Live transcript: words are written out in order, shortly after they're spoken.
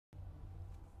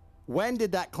When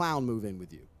did that clown move in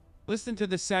with you? Listen to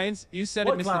the science. You said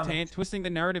What it, Mr. clown? Tate, twisting the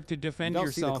narrative to defend You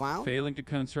don't see the yourself, clown? failing to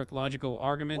construct logical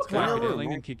arguments, What clown?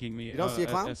 backpedaling, and kicking me. You don't see a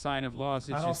clown? A sign of loss.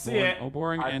 It's I don't just see it. a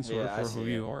boring I answer see it, I for see who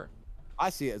it. you are. I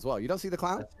see it as well. You don't see the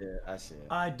clown? I see it.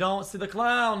 I don't see the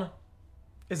clown.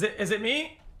 Is it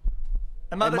me?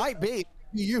 It might be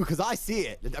you because I see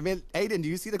it. I mean, Aiden, do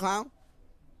you see the clown?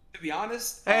 To be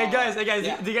honest. Hey guys,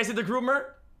 yeah. do you guys see the groomer?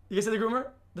 You guys see the groomer?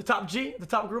 The top G, the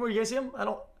top groomer. You guys see him?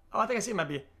 I think I see him. Might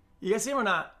be. You guys see him or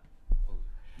not?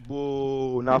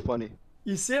 Boo, not funny.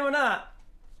 You see him or not?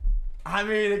 I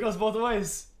mean, it goes both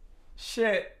ways.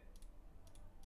 Shit.